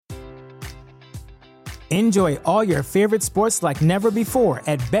Enjoy all your favorite sports like never before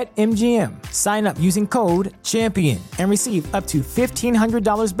at BetMGM. Sign up using code CHAMPION and receive up to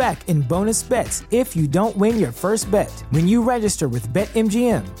 $1,500 back in bonus bets if you don't win your first bet. When you register with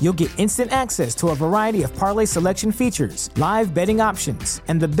BetMGM, you'll get instant access to a variety of parlay selection features, live betting options,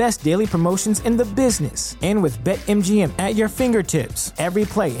 and the best daily promotions in the business. And with BetMGM at your fingertips, every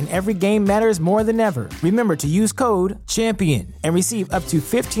play and every game matters more than ever. Remember to use code CHAMPION and receive up to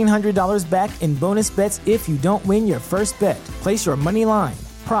 $1,500 back in bonus bets if you don't win your first bet. Place your money line,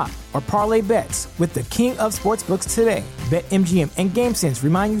 prop, or parlay bets with the king of sportsbooks today. BetMGM and GameSense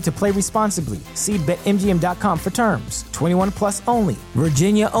remind you to play responsibly. See BetMGM.com for terms. 21 plus only.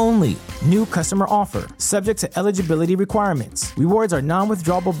 Virginia only. New customer offer. Subject to eligibility requirements. Rewards are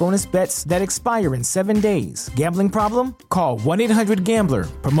non-withdrawable bonus bets that expire in 7 days. Gambling problem? Call 1-800-GAMBLER.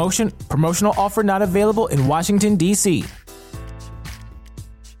 Promotional offer not available in Washington, D.C.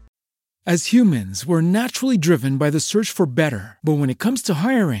 As humans, we're naturally driven by the search for better. But when it comes to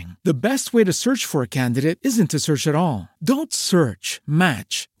hiring, the best way to search for a candidate isn't to search at all. Don't search,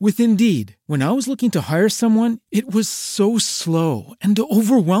 match with Indeed. When I was looking to hire someone, it was so slow and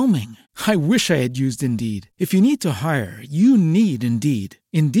overwhelming. I wish I had used Indeed. If you need to hire, you need Indeed.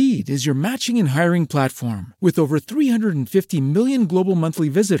 Indeed is your matching and hiring platform with over 350 million global monthly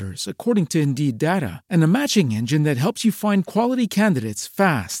visitors, according to Indeed data, and a matching engine that helps you find quality candidates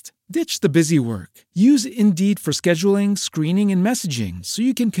fast. Ditch the busy work. Use Indeed for scheduling, screening, and messaging so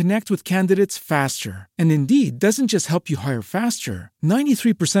you can connect with candidates faster. And Indeed doesn't just help you hire faster.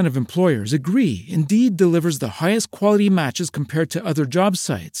 93% of employers agree Indeed delivers the highest quality matches compared to other job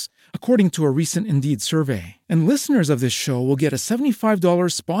sites, according to a recent Indeed survey. And listeners of this show will get a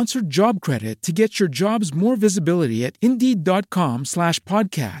 $75 sponsored job credit to get your jobs more visibility at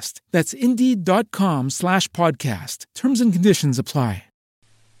Indeed.com/podcast. That's Indeed.com/podcast. Terms and conditions apply.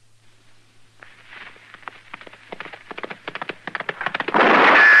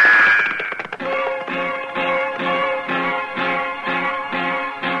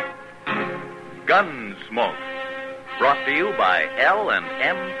 Gunsmoke, brought to you by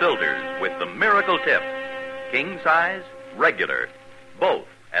L&M Builders with the miracle tip. King size, regular, both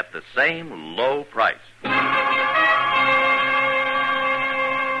at the same low price.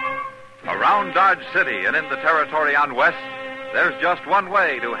 Around Dodge City and in the territory on West, there's just one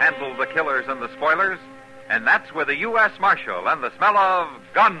way to handle the killers and the spoilers, and that's with a U.S. Marshal and the smell of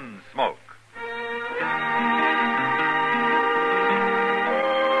Gunsmoke.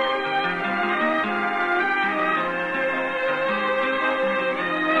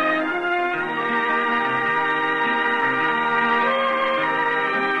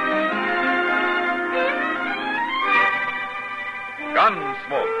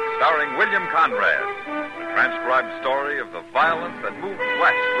 Gunsmoke, starring William Conrad, the transcribed story of the violence that moved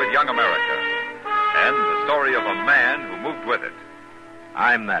west with young America, and the story of a man who moved with it.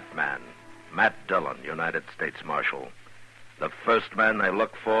 I'm that man, Matt Dillon, United States Marshal. The first man they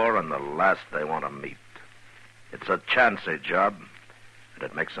look for and the last they want to meet. It's a chancy job, and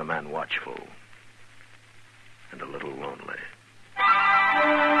it makes a man watchful and a little lonely.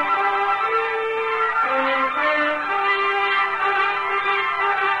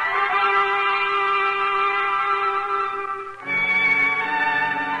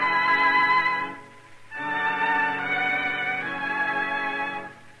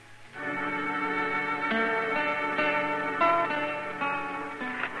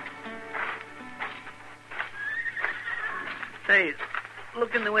 Say,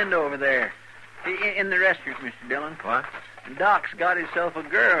 look in the window over there. In the restroom, Mr. Dillon. What? Doc's got himself a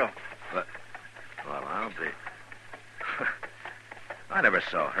girl. What? Well, I'll be... I never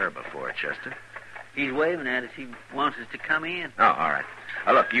saw her before, Chester. He's waving at us. He wants us to come in. Oh, all right.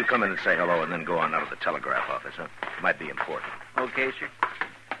 Look, you come in and say hello and then go on out of the telegraph office, huh? Might be important. Okay, sir.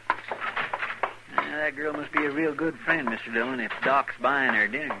 That girl must be a real good friend, Mr. Dillon, if Doc's buying her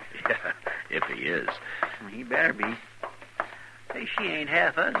dinner. Yeah, if he is. He better be. Hey, she ain't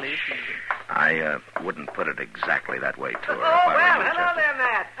half ugly. I wouldn't put it exactly that way to her. Hello there,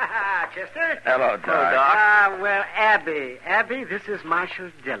 Matt. Chester. Hello, Doc. Well, Abby, this is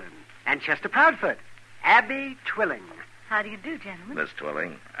Marshal Dillon. And Chester Proudfoot. Abby Twilling. How do you do, gentlemen? Miss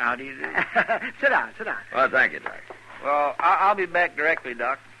Twilling. How do you do? Sit down. Well, thank you, Doc. Well, I'll be back directly,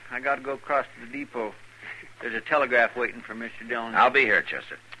 Doc. I got to go across to the depot. There's a telegraph waiting for Mr. Dillon. I'll be here,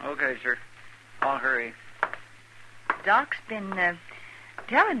 Chester. Okay, sir. I'll hurry. Doc's been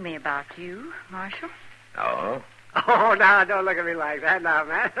telling me about you, Marshal. Oh? Oh, now, don't look at me like that now,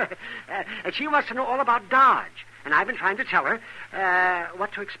 man. And she wants to know all about Dodge. And I've been trying to tell her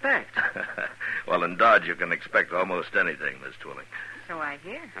what to expect. Well, in Dodge, you can expect almost anything, Miss Twilling. So I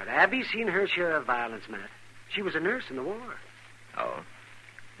hear. Now, Abby's seen her share of violence, Matt. She was a nurse in the war. Oh?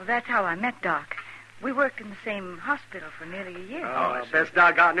 Well, that's how I met Doc. We worked in the same hospital for nearly a year. Oh, best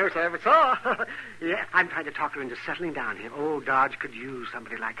doggone nurse I ever saw. Yeah, I'm trying to talk her into settling down here. Old Dodge could use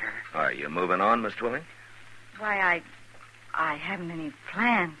somebody like her. Are you moving on, Miss Twilling? Why, I haven't any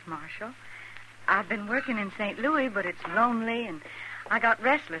plans, Marshal. I've been working in St. Louis, but it's lonely, and I got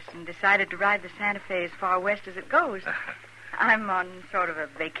restless and decided to ride the Santa Fe as far west as it goes. I'm on sort of a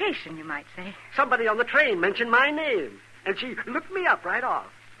vacation, you might say. Somebody on the train mentioned my name, and she looked me up right off.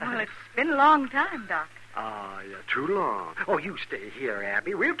 Well, it's been a long time, Doc. Oh, yeah, too long. Oh, you stay here,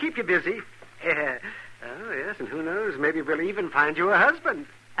 Abby. We'll keep you busy. Oh, yes, and who knows, maybe we'll even find you a husband.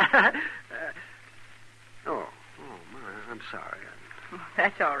 My, I'm sorry. Oh,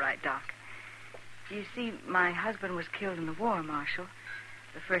 that's all right, Doc. You see, my husband was killed in the war, Marshal,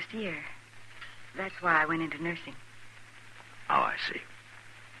 the first year. That's why I went into nursing. Oh, I see.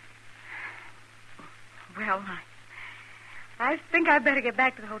 Well, I think I'd better get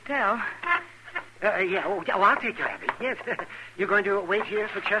back to the hotel. I'll take you, Abby. Yes. You're going to wait here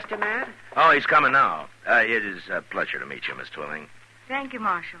for Chester, Matt? Oh, he's coming now. It is a pleasure to meet you, Miss Twilling. Thank you,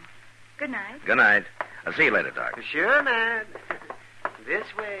 Marshal. Good night. Good night. I'll see you later, Doc. Sure, Matt. This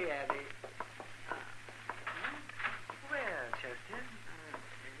way, Abby. Well, Chester.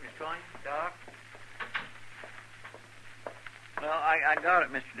 Miss Twilling, Doc. Well, I got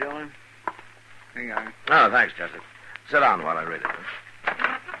it, Mr. Dillon. Here you are. Oh, thanks, Chester. Sit down while I read it.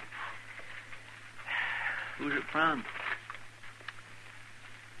 Who's it from?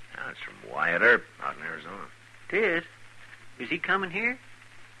 It's from Wyatt Earp out in Arizona. It is? Is he coming here?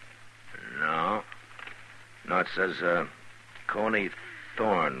 No. No, it says, Coney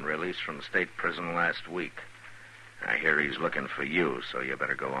Thorne released from the state prison last week. I hear he's looking for you, so you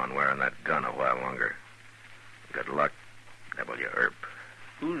better go on wearing that gun a while longer. Good luck, W. Earp.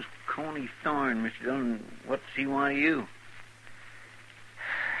 Who's Coney Thorne, Mr. Dillon? What's he want of you?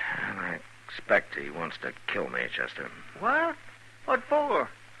 I expect he wants to kill me, Chester. What? What for?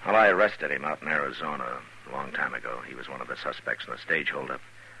 Well, I arrested him out in Arizona a long time ago. He was one of the suspects in the stage holdup.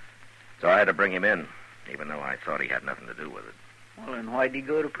 So I had to bring him in, even though I thought he had nothing to do with it. Well, then why'd he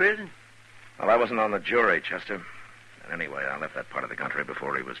go to prison? Well, I wasn't on the jury, Chester. And anyway, I left that part of the country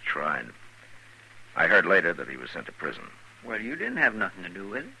before he was tried. I heard later that he was sent to prison. Well, you didn't have nothing to do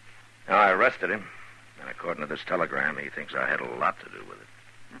with it. Now, I arrested him. And according to this telegram, he thinks I had a lot to do with it.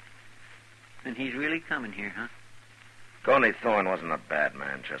 And he's really coming here, huh? Coney Thorne wasn't a bad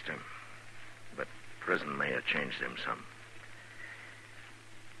man, Chester. But prison may have changed him some.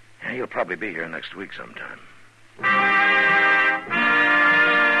 Yeah, he'll probably be here next week sometime.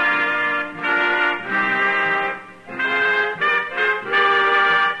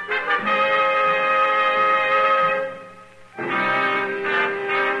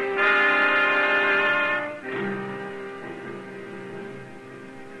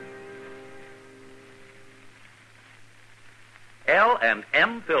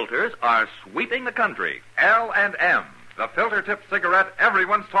 L&M filters are sweeping the country. L&M, the filter-tip cigarette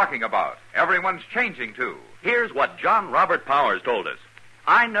everyone's talking about. Everyone's changing to. Here's what John Robert Powers told us.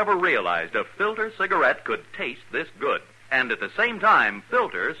 I never realized a filter cigarette could taste this good, and at the same time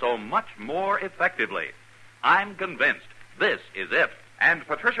filter so much more effectively. I'm convinced this is it. And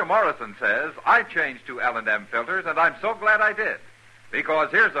Patricia Morrison says, I changed to L&M filters, and I'm so glad I did. Because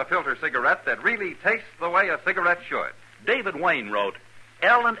here's a filter cigarette that really tastes the way a cigarette should. David Wayne wrote,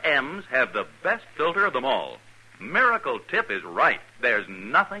 L&M's have the best filter of them all. Miracle Tip is right. There's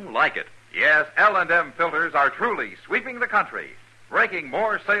nothing like it. Yes, L&M filters are truly sweeping the country, breaking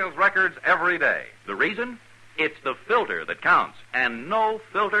more sales records every day. The reason? It's the filter that counts, and no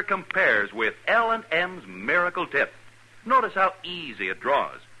filter compares with L&M's Miracle Tip. Notice how easy it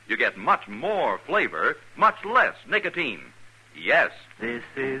draws. You get much more flavor, much less nicotine. Yes. This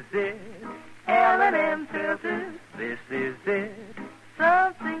is it, L&M filters. This is it,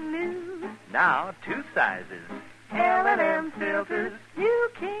 something new. Now 2 sizes. L&M filters, new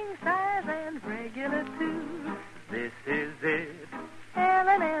king size and regular too. This is it,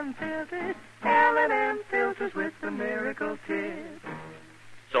 L&M filters. L&M filters with the Miracle Tip.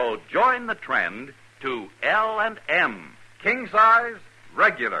 So join the trend to L&M. King size,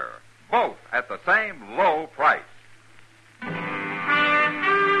 regular, both at the same low price.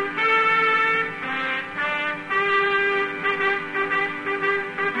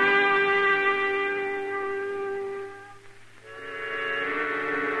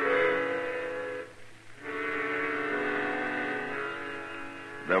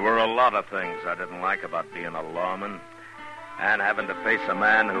 There were a lot of things I didn't like about being a lawman, and having to face a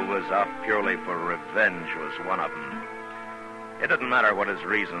man who was out purely for revenge was one of them. It didn't matter what his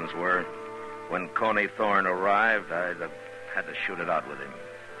reasons were. When Coney Thorne arrived, I'd have had to shoot it out with him.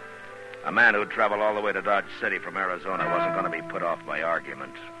 A man who'd traveled all the way to Dodge City from Arizona wasn't going to be put off by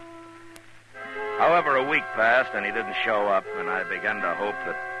argument. However, a week passed and he didn't show up, and I began to hope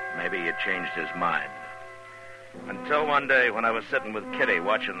that maybe he'd changed his mind. Until one day when I was sitting with Kitty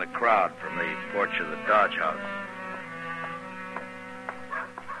watching the crowd from the porch of the Dodge House.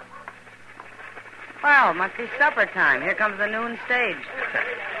 Well, must be supper time. Here comes the noon stage.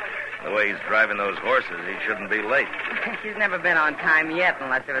 The way he's driving those horses, he shouldn't be late. He's never been on time yet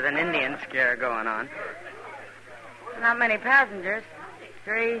unless there was an Indian scare going on. Not many passengers.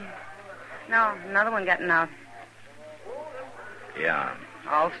 3. No, another one getting out. Yeah.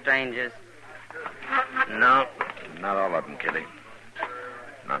 All strangers. No, not all of them, Kitty.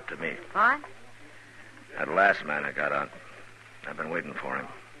 Not to me. What? That last man I got out. I've been waiting for him.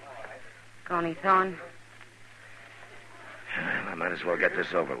 Coney Thorne? Well, I might as well get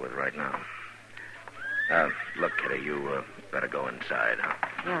this over with right now. Look, Kitty, you better go inside, huh?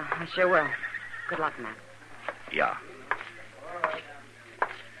 Yeah, I sure will. Good luck, Matt. Yeah.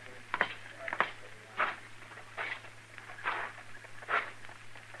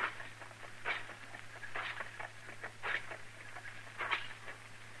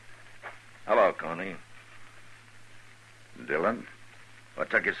 Hello, Coney. Dillon? What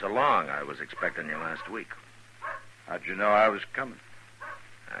took you so long? I was expecting you last week. How'd you know I was coming?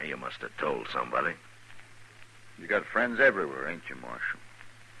 You must have told somebody. You got friends everywhere, ain't you, Marshal?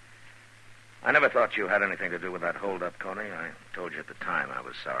 I never thought you had anything to do with that hold-up, Coney. I told you at the time I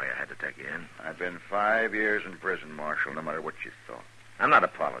was sorry I had to take you in. I've been 5 years in prison, Marshal, no matter what you thought. I'm not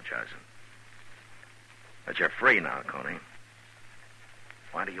apologizing. But you're free now, Coney.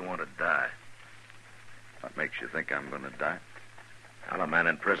 Why do you want to die? What makes you think I'm going to die? Well, a man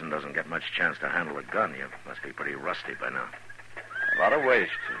in prison doesn't get much chance to handle a gun. You must be pretty rusty by now. A lot of ways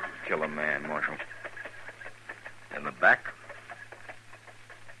to kill a man, Marshal. In the back?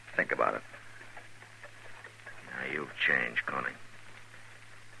 Think about it. Now, you've changed, Coney.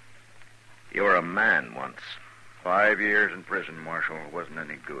 You were a man once. 5 years in prison, Marshal, wasn't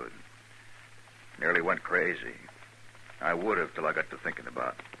any good. Nearly went crazy. I would have till I got to thinking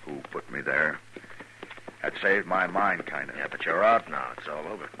about who put me there. That saved my mind, kind of. Yeah, but you're out now. It's all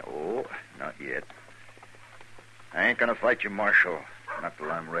over. No, not yet. I ain't going to fight you, Marshal. Not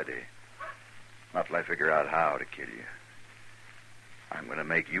till I'm ready. Not till I figure out how to kill you. I'm going to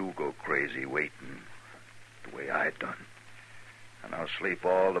make you go crazy waiting the way I done. And I'll sleep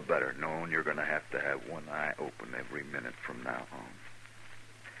all the better knowing you're going to have one eye open every minute from now on.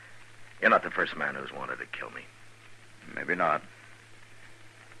 You're not the first man who's wanted to kill me. Maybe not.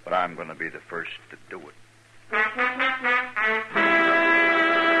 But I'm going to be the first to do it.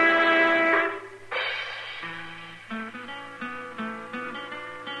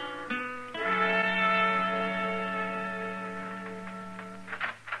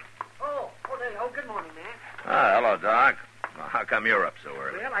 Good morning, Matt. Ah, hello, Doc. Well, how come you're up so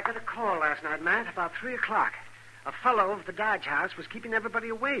early? Well, I got a call last night, Matt, about 3 o'clock. A fellow of the Dodge House was keeping everybody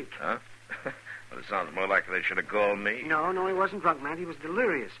awake. Huh? Well, it sounds more like they should have called me. No, he wasn't drunk, Matt. He was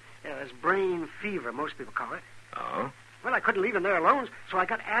delirious. It was brain fever, most people call it. Oh? Well, I couldn't leave him there alone, so I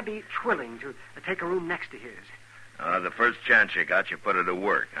got Abby Twilling to take a room next to his. The first chance you got, you put her to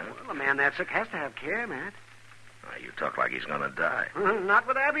work, huh? Well, a man that sick has to have care, Matt. You talk like he's going to die. Not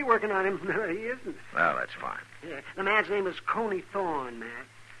with Abby working on him. No, he isn't. Well, that's fine. Yeah, the man's name is Coney Thorne, Matt.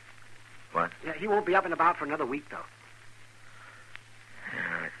 What? Yeah, he won't be up and about for another week, though.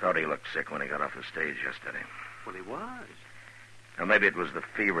 Yeah, I thought he looked sick when he got off the stage yesterday. Well, he was. Well, maybe it was the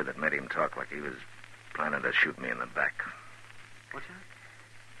fever that made him talk like he was planning to shoot me in the back. What's that?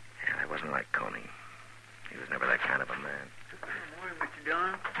 Yeah, I wasn't like Coney. He was never that kind of a man. Good morning, Mr.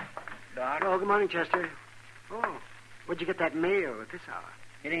 Dillon. Doc. Oh, good morning, Chester. Oh, where'd you get that mail at this hour?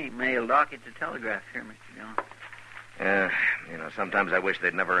 It ain't mail, Doc. It's a telegraph here, Mr. Dillon. Yeah, sometimes I wish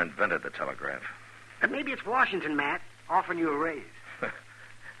they'd never invented the telegraph. But maybe it's Washington, Matt, offering you a raise. If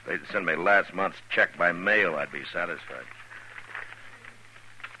they'd send me last month's check by mail, I'd be satisfied.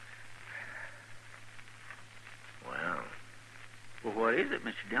 Well, what is it,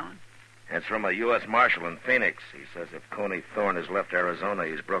 Mr. Dillon? It's from a U.S. Marshal in Phoenix. He says if Coney Thorne has left Arizona,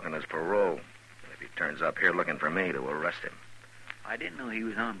 he's broken his parole. If he turns up here looking for me, to arrest him. I didn't know he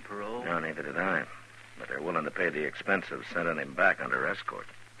was on parole. No, neither did I. But they're willing to pay the expense of sending him back under escort.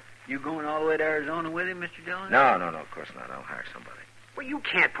 You going all the way to Arizona with him, Mr. Dillon? No, of course not. I'll hire somebody. Well, you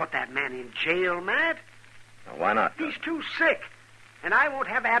can't put that man in jail, Matt. Now, why not? He's too sick. And I won't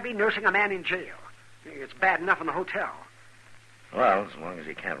have Abby nursing a man in jail. It's bad enough in the hotel. Well, as long as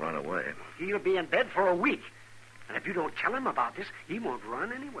he can't run away. He'll be in bed for a week. And if you don't tell him about this, he won't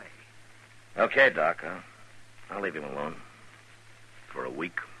run anyway. Okay, Doc. I'll leave him alone. For a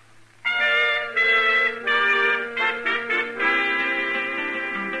week.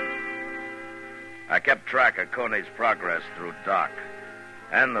 I kept track of Coney's progress through Doc.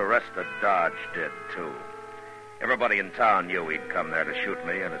 And the rest of Dodge did, too. Everybody in town knew he'd come there to shoot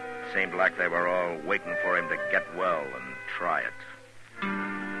me, and it seemed like they were all waiting for him to get well and try it.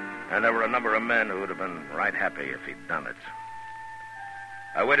 And there were a number of men who would have been right happy if he'd done it.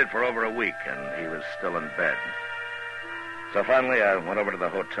 I waited for over a week, and he was still in bed. So finally, I went over to the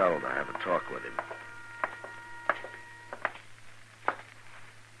hotel to have a talk with him.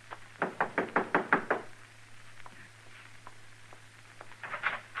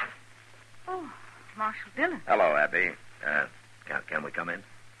 Oh, Marshal Dillon. Hello, Abby. Can we come in?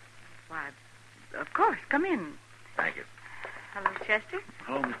 Why, of course. Come in. Thank you. Hello, Chester.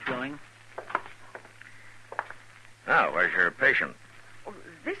 Hello, Miss Dilling. Oh, where's your patient? Oh,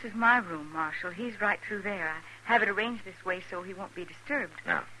 this is my room, Marshal. He's right through there. I have it arranged this way so he won't be disturbed.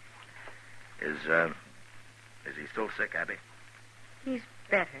 Now, is he still sick, Abby? He's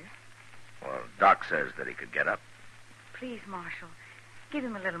better. Well, Doc says that he could get up. Please, Marshal, give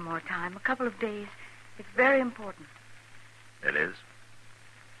him a little more time, a couple of days. It's very important. It is?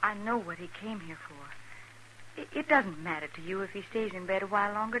 I know what he came here for. It doesn't matter to you if he stays in bed a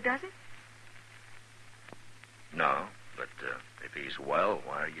while longer, does it? No, but if he's well,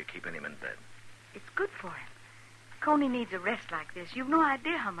 why are you keeping him in bed? It's good for him. Coney needs a rest like this. You've no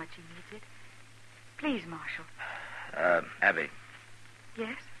idea how much he needs it. Please, Marshal. Abby.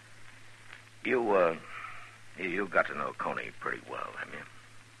 Yes? You got to know Coney pretty well, haven't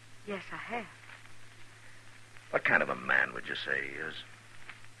you? Yes, I have. What kind of a man would you say he is?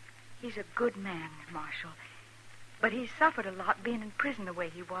 He's a good man, Marshal. But he's suffered a lot being in prison the way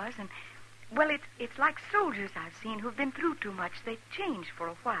he was, and, well, it's like soldiers I've seen who've been through too much. They change for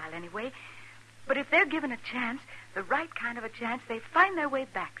a while, anyway. But if they're given a chance, the right kind of a chance, they find their way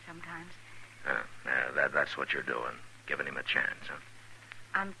back sometimes. That's what you're doing, giving him a chance, huh?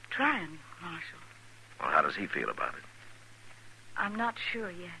 I'm trying, Marshal. Well, how does he feel about it? I'm not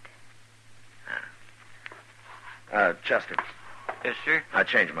sure yet. Chester. Yes, sir? I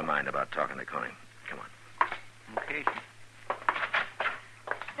changed my mind about talking to Coney. Come on. Okay, sir.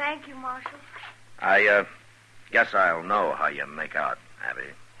 Thank you, Marshal. I guess I'll know how you make out, Abby.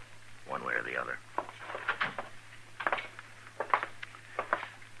 One way or the other.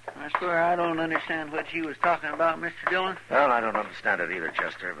 I swear I don't understand what she was talking about, Mr. Dillon. Well, I don't understand it either,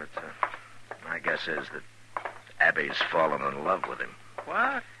 Chester, but my guess is that Abby's fallen in love with him.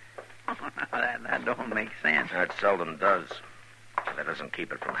 What? that don't make sense. That seldom does. But that doesn't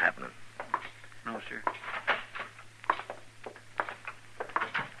keep it from happening. No, sir.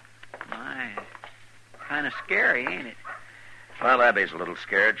 My, kind of scary, ain't it? Well, Abby's a little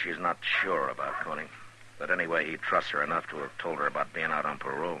scared. She's not sure about Coney. But anyway, he trusts her enough to have told her about being out on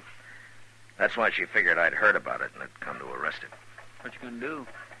parole. That's why she figured I'd heard about it and had come to arrest him. What you gonna do?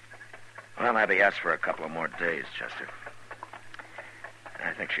 Well, Abby asked for a couple of more days, Chester.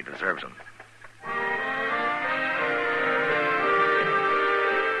 I think she deserves them.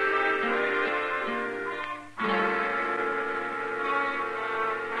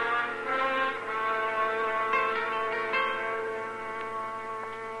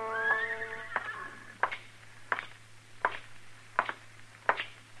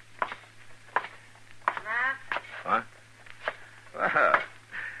 What? Well,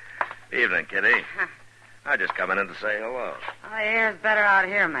 evening, Kitty. I just come in to say hello. Oh, the air's better out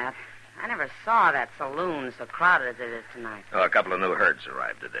here, Matt. I never saw that saloon so crowded as it is tonight. Oh, a couple of new herds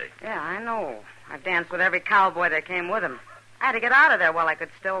arrived today. Yeah, I know. I've danced with every cowboy that came with him. I had to get out of there while I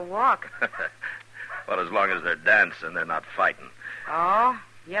could still walk. Well, as long as they're dancing, they're not fighting. Oh?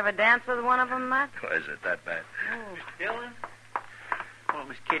 You ever dance with one of them, Matt? Well, is it that bad? Oh. Mr. Dillon? Oh,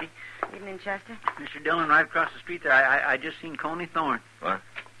 Miss Kitty. Evening, Chester. Mr. Dillon, right across the street there. I just seen Coney Thorne. What?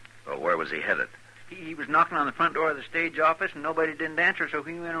 Well, where was he headed? He was knocking on the front door of the stage office, and nobody didn't answer, so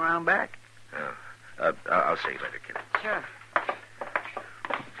he went around back. Oh. I'll see you later, Kitty. Sure.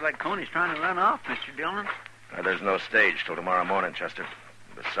 Looks like Coney's trying to run off, Mr. Dillon. There's no stage till tomorrow morning, Chester.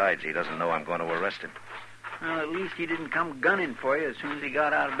 Besides, he doesn't know I'm going to arrest him. Well, at least he didn't come gunning for you as soon as he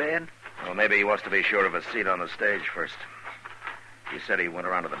got out of bed. Well, maybe he wants to be sure of a seat on the stage first. He said he went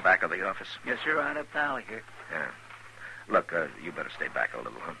around to the back of the office. Yes, sir, right up the alley here. Yeah. Look, you better stay back a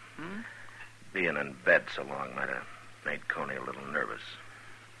little, huh? Hmm? Being in bed so long might have made Coney a little nervous.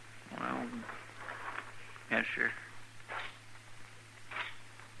 Well, yes, sir.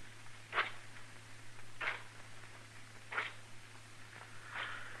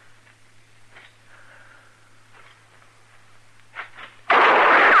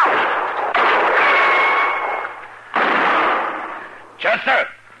 Chester!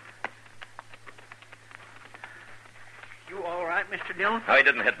 You all right, Mr. Dillon? No, he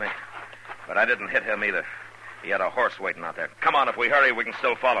didn't hit me. But I didn't hit him either. He had a horse waiting out there. Come on, if we hurry, we can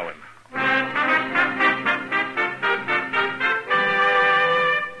still follow him.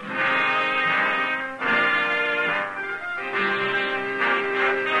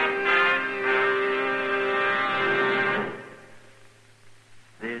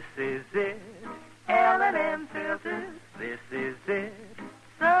 This is it, L&M filters. This is it,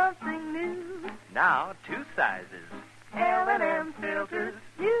 something new. Now 2 sizes, L&M filters.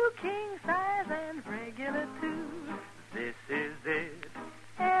 New king size and regular too. This is it,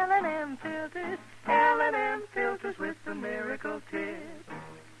 L&M filters. L&M filters with the miracle tip.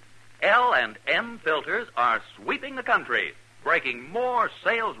 L&M filters are sweeping the country, breaking more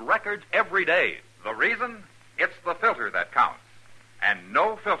sales records every day. The reason? It's the filter that counts. And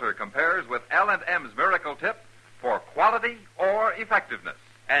no filter compares with L&M's Miracle Tip for quality or effectiveness.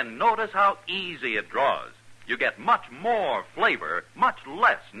 And notice how easy it draws. You get much more flavor, much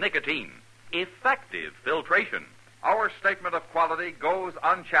less nicotine. Effective filtration. Our statement of quality goes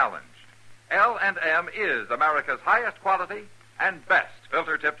unchallenged. L&M is America's highest quality and best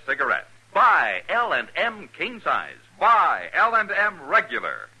filter tip cigarette. Buy L&M King Size. Buy L&M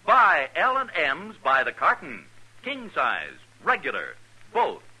Regular. Buy L&M's by the carton. King Size, regular,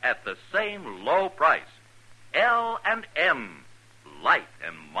 both at the same low price. L&M, light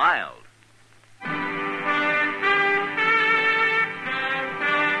and mild.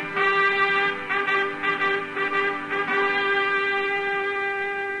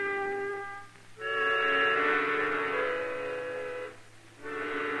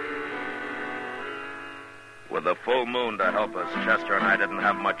 With the full moon to help us, Chester and I didn't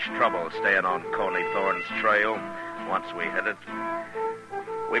have much trouble staying on Coney Thorne's trail once we hit it.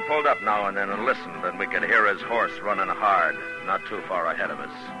 We pulled up now and then and listened, and we could hear his horse running hard, not too far ahead of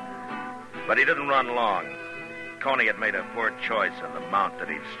us. But he didn't run long. Coney had made a poor choice of the mount that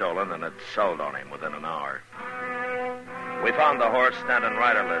he'd stolen and had sold on him within an hour. We found the horse standing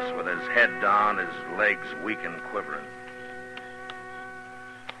riderless with his head down, his legs weak and quivering.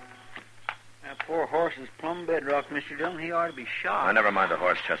 That poor horse is plumb bedrock, Mr. Dillon. He ought to be shot. Now, never mind the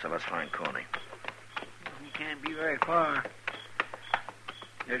horse, Chester. Let's find Coney. He can't be very far.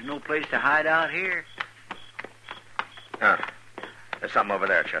 There's no place to hide out here. There's something over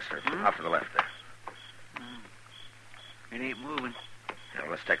there, Chester. Off to the left there. It ain't moving. Yeah,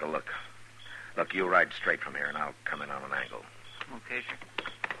 well, let's take a look. Look, you ride straight from here, and I'll come in on an angle. Okay, sir.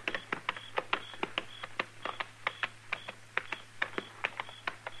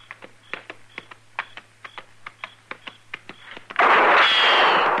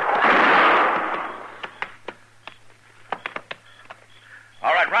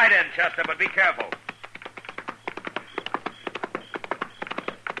 All right, ride in, Chester, but be careful.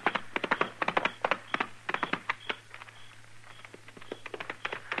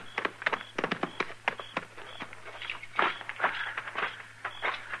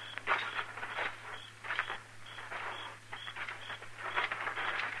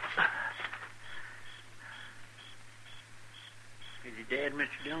 Is he dead, Mr.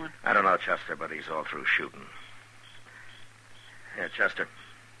 Dillon? I don't know, Chester, but he's all through shooting. Here, Chester.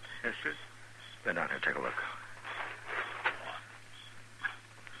 Yes, sir. Bend down here, take a look.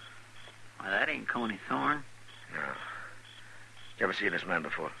 Why, that ain't Coney Thorne. No. You ever seen this man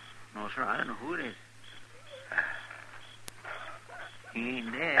before? No, sir, I don't know who it is. He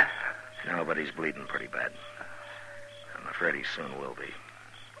ain't dead. No, but he's bleeding pretty bad. I'm afraid he soon will be.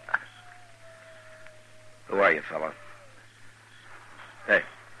 Who are you, fella? Hey,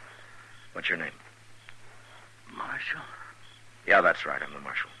 what's your name? Marshal. Yeah, that's right. I'm the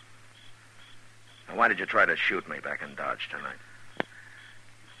marshal. Now, why did you try to shoot me back in Dodge tonight?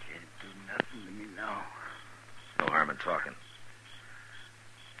 Can't do nothing to me now. No harm in talking.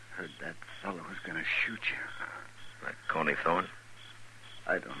 Heard that fellow was going to shoot you. Like Coney Thorne?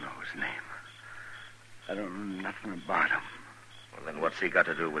 I don't know his name. I don't know nothing about him. Well, then what's he got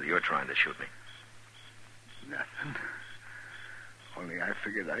to do with your trying to shoot me? Nothing. Only I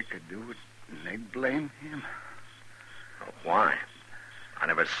figured I could do it, and they'd blame him. Oh, why? I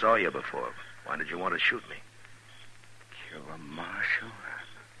never saw you before. Why did you want to shoot me? Kill a marshal?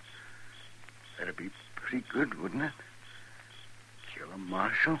 That'd be pretty good, wouldn't it? Kill a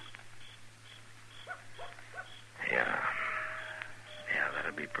marshal? Yeah. Yeah,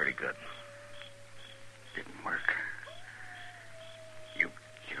 that'd be pretty good. Didn't work. You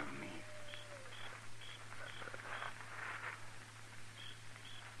killed me.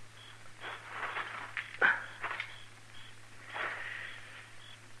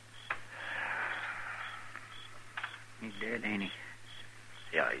 He's dead, ain't he?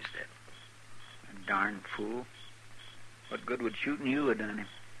 Yeah, he's dead. A darn fool. What good would shooting you have done him?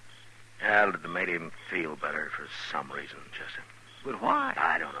 Well, it made him feel better for some reason, Chester. But why?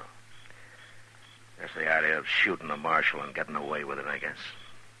 I don't know. Just the idea of shooting the marshal and getting away with it, I guess.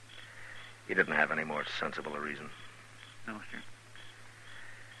 He didn't have any more sensible a reason. No, sir.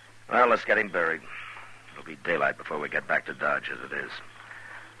 Well, let's get him buried. It'll be daylight before we get back to Dodge, as it is.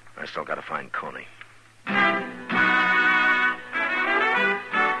 I still got to find Coney.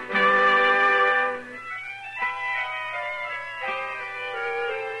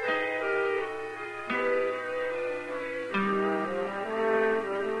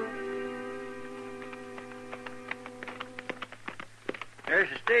 There's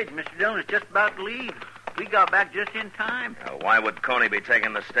the stage. Mr. Dillon's just about to leave. We got back just in time. Why would Coney be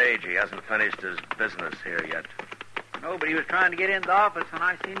taking the stage? He hasn't finished his business here yet. No, but he was trying to get in the office when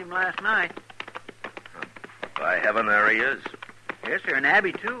I seen him last night. By heaven, there he is. Yes, sir, and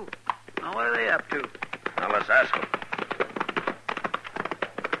Abby, too. Now, what are they up to? Now, let's ask him.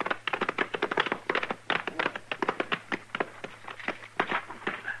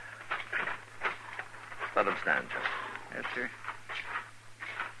 Let him stand, Chester. Yes, sir.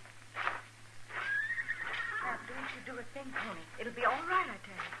 Now, don't you do a thing, Coney. It'll be all right, I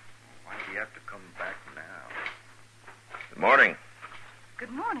tell you. Why do you have to come back now? Good morning.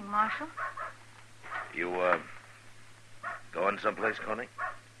 Good morning, Marshal. You, going someplace, Coney?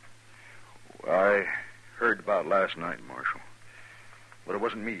 Well, I heard about last night, Marshal. But it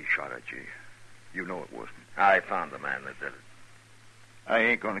wasn't me shot at you. You know it wasn't. I found the man that did it. I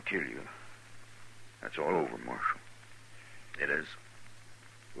ain't gonna kill you. That's all over, Marshal. It is?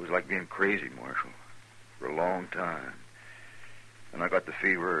 It was like being crazy, Marshal, for a long time. And I got the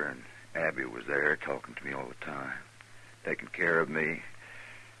fever, and Abby was there talking to me all the time, taking care of me.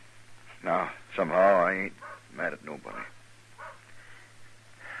 Now, somehow, I ain't mad at nobody.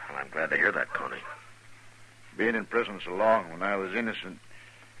 Well, I'm glad to hear that, Coney. Being in prison so long when I was innocent,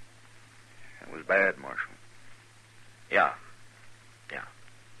 it was bad, Marshal. Yeah.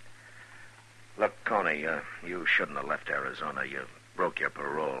 Look, Coney, you shouldn't have left Arizona. You broke your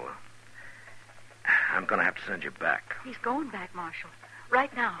parole. I'm going to have to send you back. He's going back, Marshal.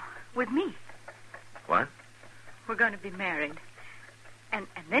 Right now. With me. What? We're going to be married. And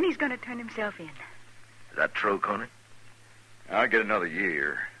then he's going to turn himself in. Is that true, Coney? I'll get another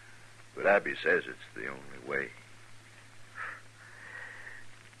year, but Abby says it's the only way.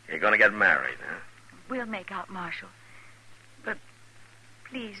 You're going to get married, huh? We'll make out, Marshal. But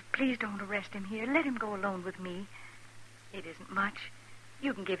please don't arrest him here. Let him go alone with me. It isn't much.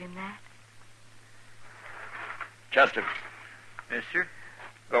 You can give him that. Chester. Yes, sir?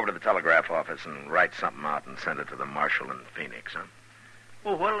 Go over to the telegraph office and write something out and send it to the marshal in Phoenix, huh?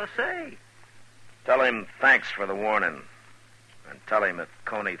 Well, what'll I say? Tell him thanks for the warning. And tell him if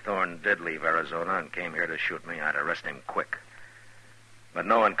Coney Thorne did leave Arizona and came here to shoot me, I'd arrest him quick. But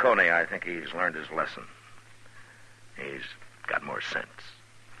knowing Coney, I think he's learned his lesson. He's got more sense.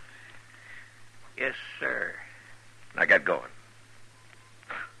 Yes, sir. Now get going.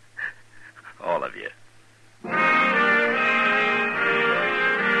 All of you.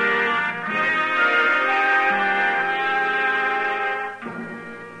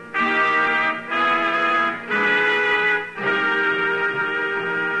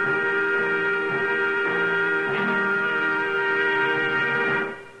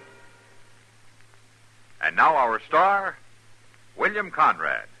 And now our star, William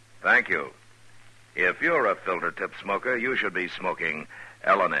Conrad. Thank you. If you're a filter tip smoker, you should be smoking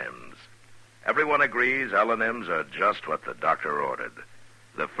L&M's. Everyone agrees L&M's are just what the doctor ordered.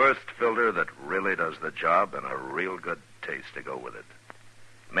 The first filter that really does the job and a real good taste to go with it.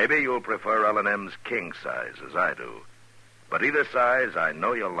 Maybe you'll prefer L&M's king size, as I do. But either size, I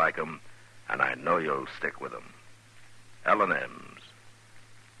know you'll like them, and I know you'll stick with them. L&M's.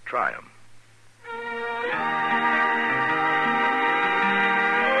 Try them.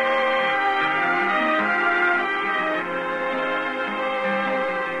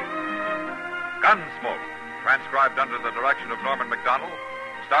 Gunsmoke, transcribed under the direction of Norman Macdonald,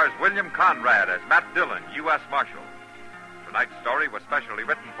 stars William Conrad as Matt Dillon, U.S. Marshal. Tonight's story was specially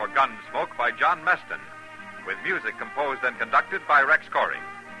written for Gunsmoke by John Meston, with music composed and conducted by Rex Corey.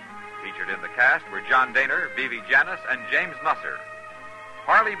 Featured in the cast were John Daner, Vivi Janis, and James Nusser.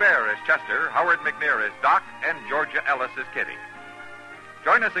 Harley Bear as Chester, Howard McNear as Doc, and Georgia Ellis as Kitty.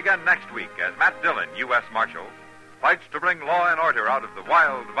 Join us again next week as Matt Dillon, U.S. Marshal, fights to bring law and order out of the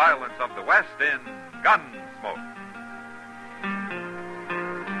wild violence of the West in Gunsmoke.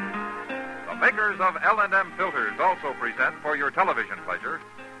 The makers of L&M filters also present for your television pleasure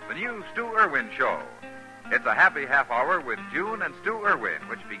the new Stu Irwin Show. It's a happy half hour with June and Stu Irwin,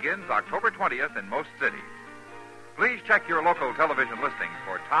 which begins October 20th in most cities. Please check your local television listings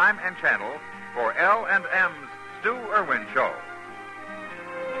for time and channel for L&M's Stu Irwin Show.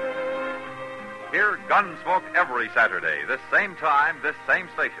 Hear Gunsmoke every Saturday, this same time, this same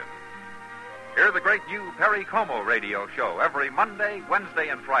station. Hear the great new Perry Como radio show every Monday, Wednesday,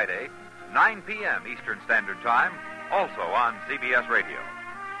 and Friday, 9 p.m. Eastern Standard Time, also on CBS Radio.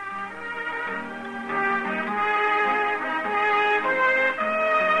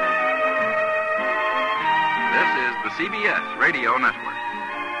 This is the CBS Radio Network.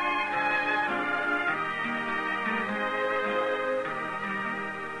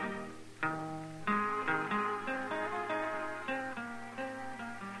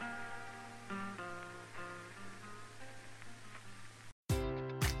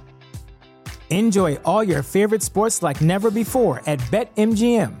 Enjoy all your favorite sports like never before at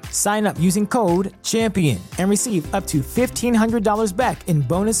BetMGM. Sign up using code CHAMPION and receive up to $1,500 back in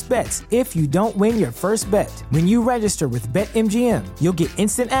bonus bets if you don't win your first bet. When you register with BetMGM, you'll get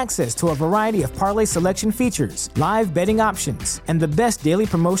instant access to a variety of parlay selection features, live betting options, and the best daily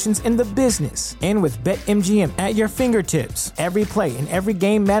promotions in the business. And with BetMGM at your fingertips, every play and every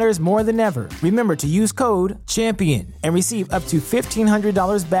game matters more than ever. Remember to use code CHAMPION and receive up to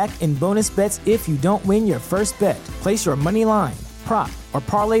 $1,500 back in bonus bets if you don't win your first bet. Place your money line, prop, or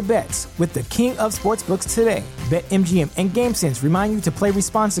parlay bets with the king of sportsbooks today. BetMGM and GameSense remind you to play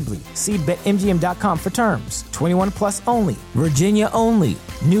responsibly. See BetMGM.com for terms. 21 plus only. Virginia only.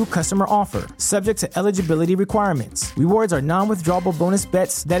 New customer offer. Subject to eligibility requirements. Rewards are non-withdrawable bonus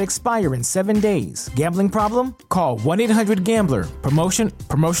bets that expire in 7 days. Gambling problem? Call 1-800-GAMBLER.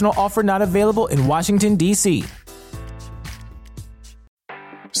 Promotional offer not available in Washington, D.C.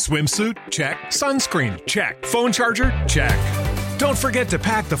 Swimsuit? Check. Sunscreen? Check. Phone charger? Check. Don't forget to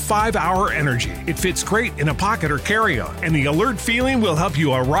pack the 5-Hour Energy. It fits great in a pocket or carry-on, and the alert feeling will help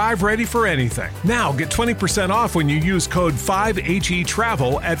you arrive ready for anything. Now get 20% off when you use code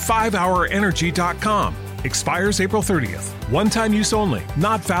 5HETRAVEL at 5hourenergy.com. Expires April 30th. One-time use only.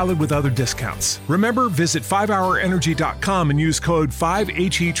 Not valid with other discounts. Remember, visit 5hourenergy.com and use code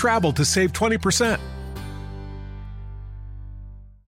 5HETRAVEL to save 20%.